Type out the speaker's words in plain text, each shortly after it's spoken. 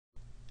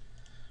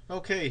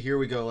Okay, here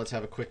we go. Let's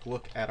have a quick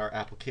look at our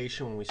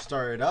application. When we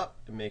start it up,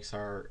 it makes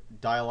our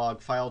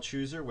dialog file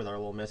chooser with our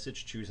little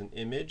message, choose an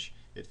image.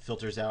 It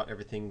filters out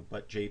everything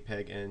but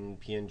JPEG and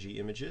PNG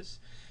images.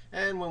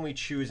 And when we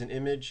choose an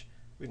image,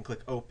 we can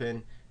click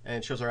open and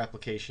it shows our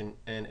application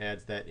and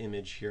adds that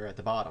image here at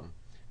the bottom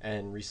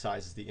and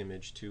resizes the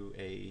image to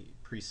a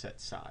preset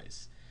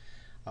size.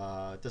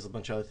 It does a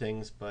bunch of other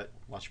things, but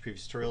watch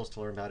previous tutorials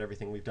to learn about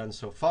everything we've done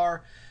so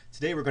far.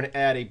 Today we're going to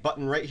add a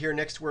button right here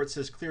next to where it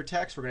says clear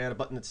text. We're going to add a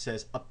button that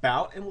says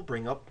about, and we'll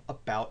bring up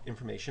about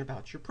information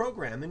about your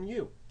program and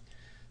you.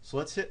 So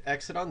let's hit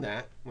exit on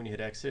that. When you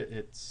hit exit,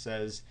 it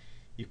says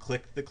you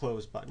click the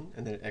close button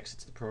and then it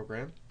exits the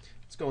program.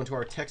 Let's go into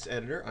our text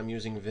editor. I'm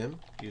using Vim.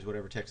 Use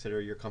whatever text editor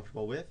you're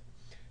comfortable with.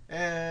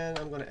 And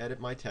I'm going to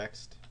edit my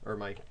text or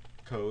my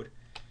code.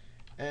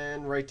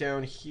 And right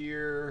down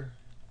here,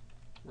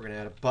 we're going to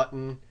add a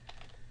button,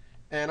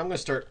 and I'm going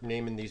to start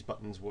naming these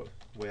buttons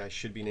the way I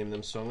should be naming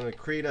them. So I'm going to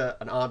create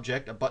an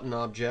object, a button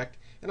object,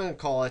 and I'm going to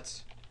call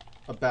it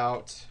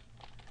about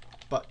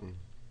button.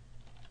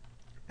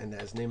 And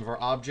as the name of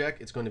our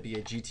object, it's going to be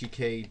a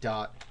GTK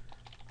dot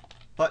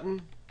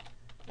button,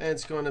 and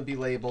it's going to be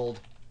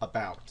labeled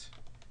about.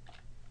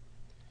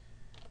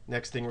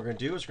 Next thing we're going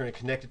to do is we're going to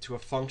connect it to a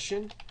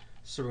function.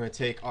 So we're going to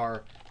take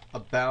our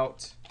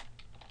about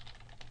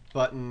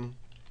button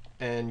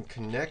and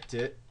connect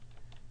it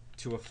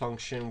to a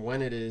function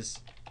when it is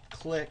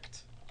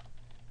clicked,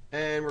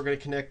 and we're going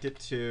to connect it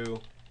to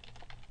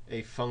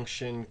a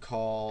function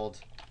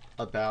called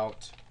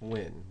about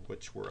when,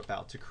 which we're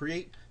about to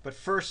create. But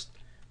first,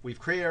 we've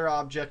created our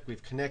object,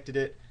 we've connected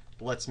it,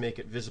 let's make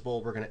it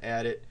visible. We're going to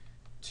add it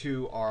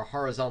to our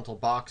horizontal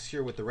box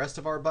here with the rest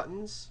of our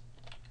buttons.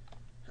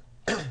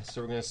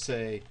 So we're going to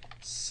say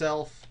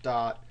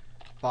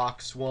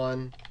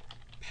self.box1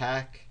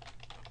 pack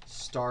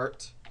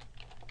start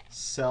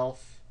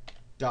self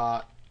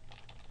dot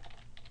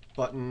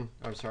button,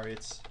 I'm sorry,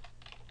 it's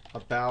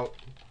about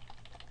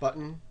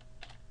button.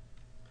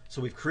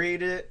 So we've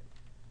created it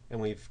and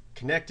we've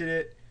connected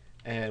it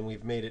and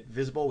we've made it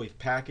visible, we've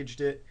packaged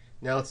it.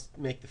 Now let's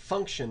make the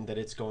function that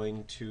it's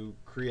going to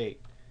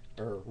create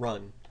or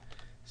run.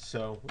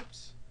 So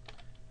whoops.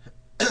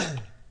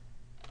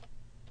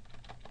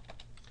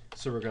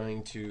 So we're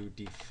going to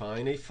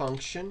define a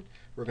function.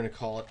 We're going to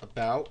call it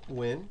about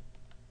when.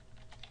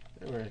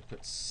 And we're going to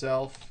put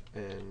self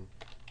and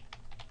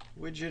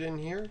widget in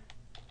here.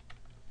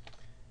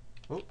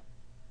 Oh.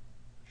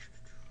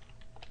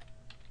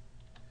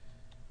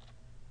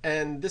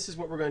 And this is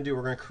what we're going to do.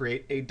 We're going to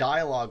create a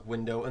dialog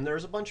window, and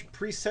there's a bunch of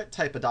preset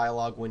type of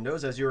dialog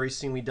windows. As you already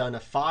seen, we've done a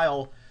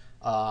file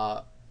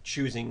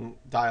choosing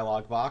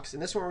dialog box,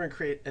 and this one we're going to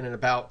create an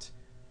about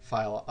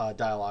file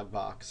dialog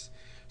box.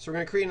 So we're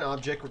going to create an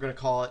object. We're going to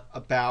call it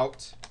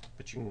about,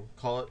 but you can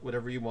call it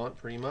whatever you want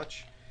pretty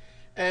much,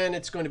 and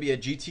it's going to be a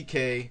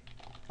GTK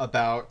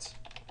about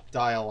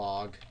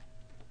dialog.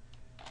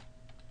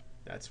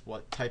 That's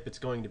what type it's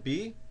going to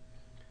be.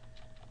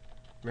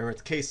 Remember,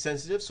 it's case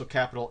sensitive, so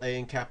capital A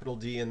and capital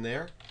D in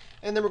there.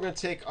 And then we're going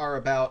to take our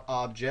about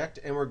object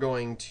and we're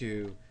going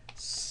to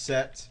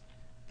set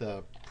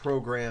the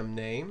program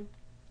name.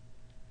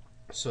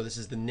 So this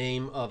is the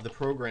name of the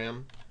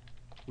program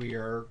we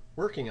are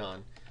working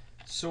on.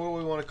 So what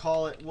we want to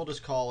call it, we'll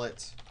just call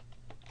it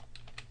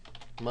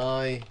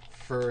my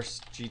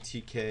first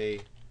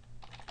GTK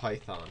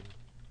Python.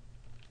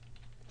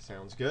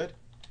 Sounds good.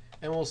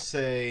 And we'll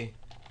say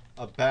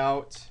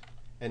about,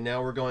 and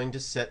now we're going to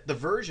set the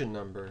version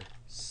number.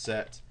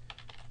 Set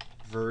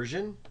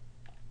version.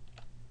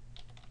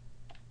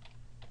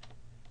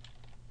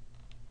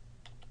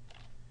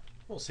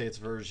 We'll say it's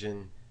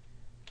version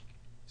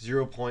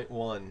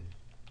 0.1.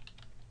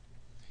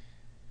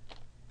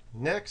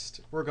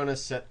 Next, we're going to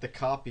set the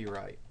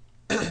copyright.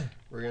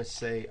 We're going to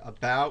say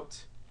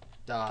about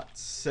dot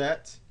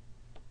set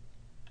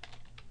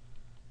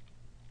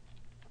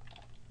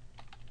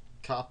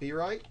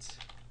copyright.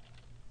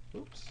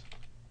 Oops.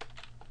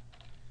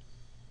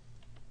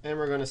 And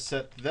we're going to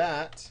set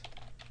that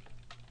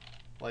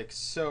like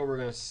so. We're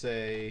going to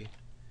say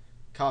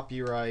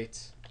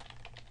copyright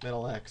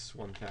MetalX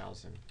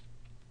 1000.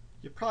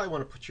 You probably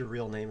want to put your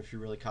real name if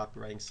you're really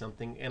copywriting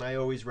something, and I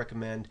always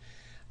recommend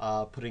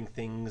putting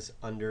things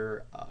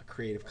under a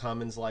Creative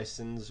Commons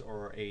license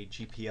or a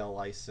GPL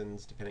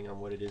license, depending on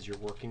what it is you're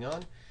working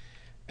on.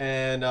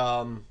 And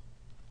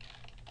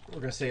we're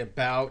going to say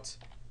about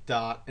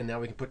dot, and now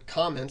we can put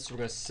comments. So we're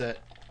going to set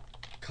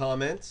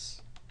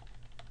comments,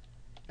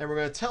 and we're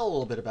going to tell a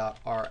little bit about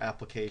our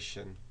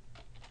application.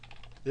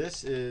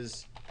 This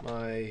is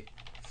my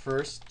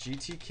first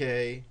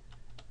GTK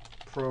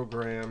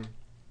program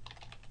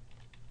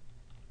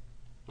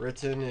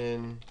written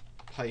in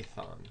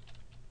Python.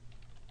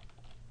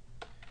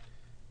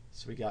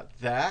 So we got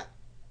that,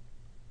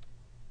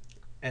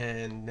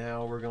 and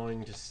now we're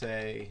going to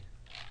say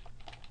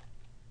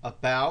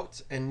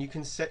about, and you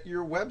can set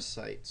your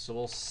website. So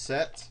we'll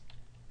set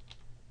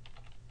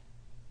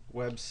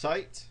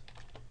website,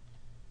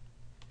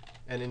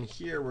 and in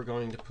here we're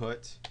going to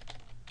put,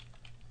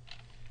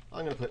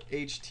 I'm going to put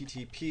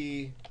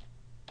http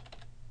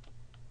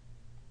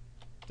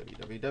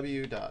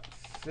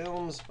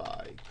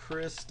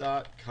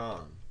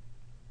www.filmsbychris.com.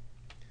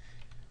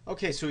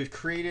 Okay, so we've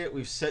created,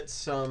 we've set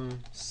some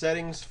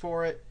settings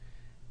for it,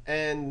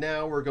 and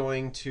now we're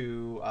going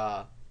to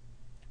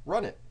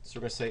run it. So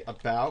we're going to say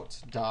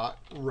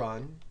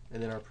about.run,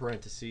 and then our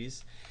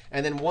parentheses.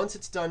 And then once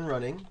it's done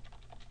running,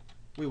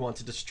 we want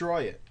to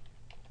destroy it.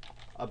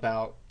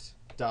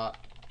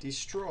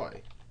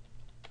 About.destroy.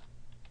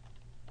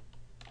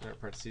 Our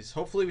parentheses.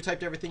 Hopefully we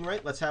typed everything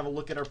right. Let's have a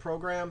look at our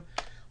program.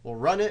 We'll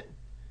run it.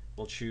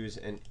 We'll choose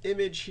an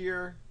image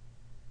here.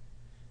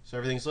 So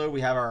everything's loaded.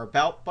 We have our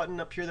About button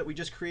up here that we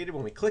just created.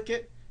 When we click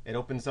it, it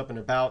opens up an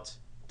About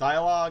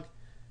dialog,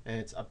 and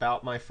it's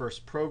about my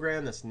first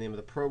program. That's the name of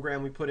the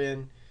program we put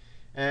in,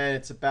 and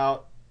it's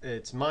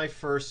my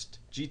first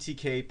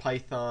GTK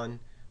Python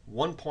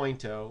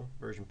 1.0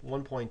 version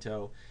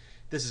 1.0.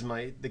 These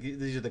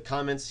are the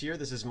comments here.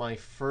 This is my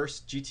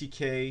first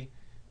GTK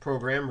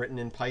program written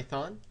in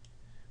Python.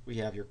 We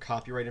have your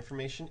copyright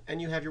information,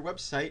 and you have your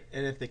website,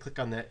 and if they click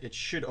on that, it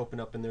should open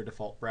up in their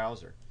default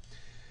browser.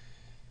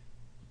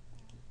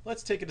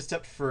 Let's take it a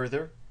step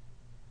further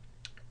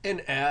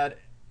and add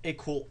a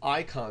cool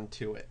icon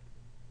to it.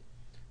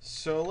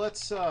 So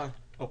let's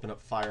open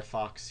up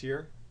Firefox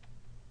here.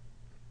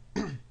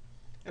 And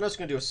I'm just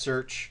going to do a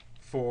search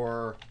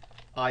for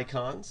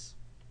icons,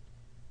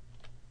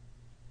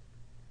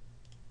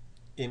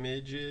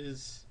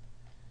 images,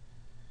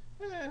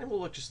 and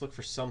we'll just look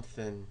for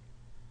something.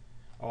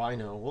 Oh, I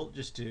know. We'll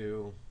just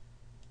do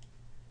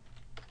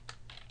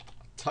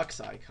a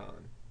tux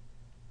icon.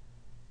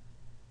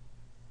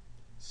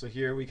 So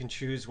here we can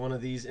choose one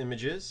of these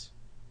images.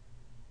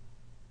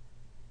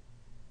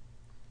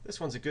 This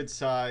one's a good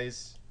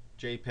size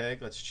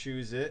JPEG. Let's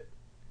choose it.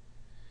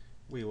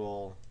 We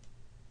will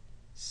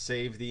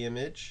save the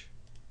image.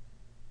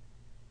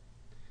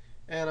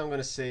 And I'm going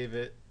to save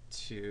it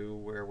to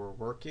where we're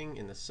working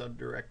in the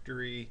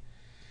subdirectory.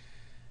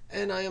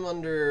 And I am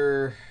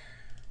under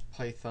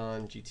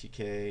Python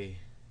GTK.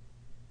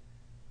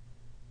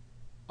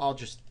 I'll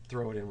just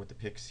throw it in with the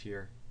pics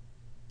here.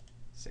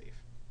 Save.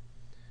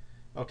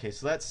 Okay,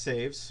 so that's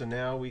saved. So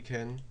now we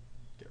can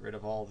get rid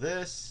of all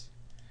this.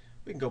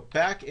 We can go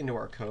back into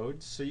our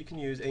code. So you can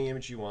use any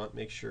image you want.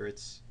 Make sure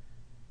it's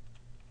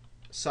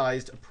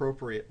sized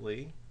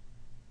appropriately,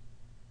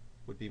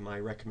 would be my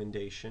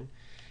recommendation.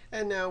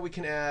 And now we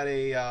can add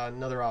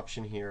another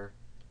option here.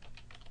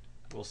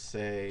 We'll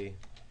say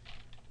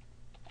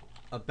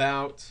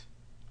about.set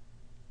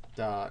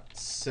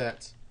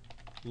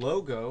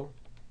logo.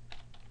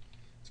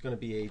 It's going to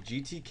be a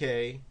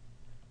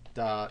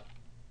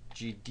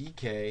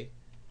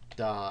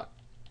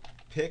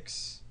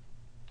GTK.GDK.pics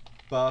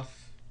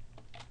buff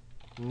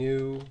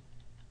new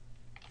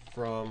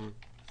from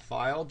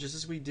file, just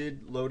as we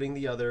did loading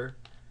the other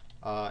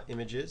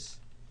images.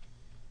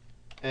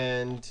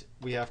 And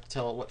we have to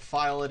tell it what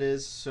file it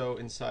is, so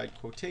inside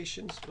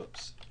quotations,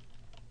 whoops,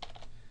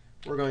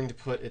 we're going to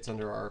put it's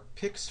under our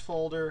pics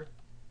folder,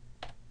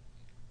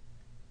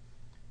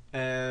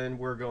 and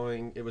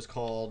it was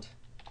called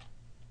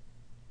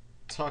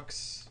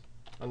tux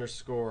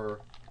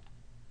underscore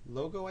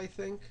logo, I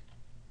think.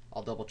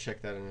 I'll double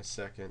check that in a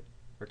second.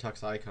 Or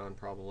tux icon,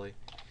 probably.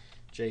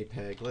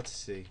 JPEG, let's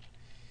see.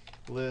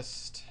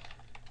 List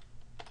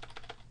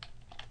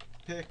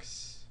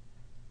pics.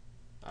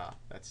 Ah,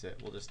 that's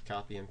it. We'll just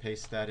copy and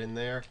paste that in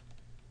there.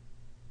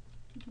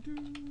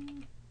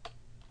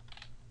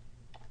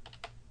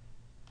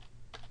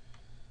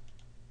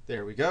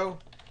 There we go.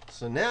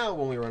 So now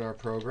when we run our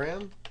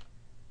program,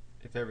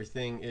 if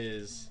everything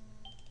is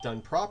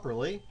done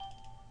properly,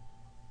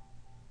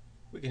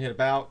 we can hit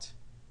about,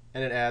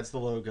 and it adds the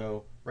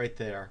logo right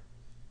there.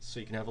 So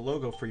you can have a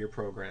logo for your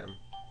program.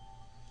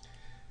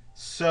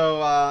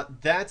 So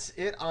that's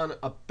it on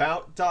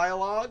About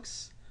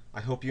Dialogs. I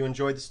hope you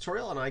enjoyed this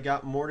tutorial, and I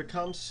got more to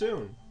come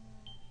soon.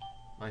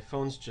 My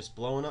phone's just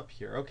blowing up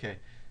here. Okay,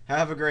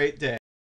 have a great day.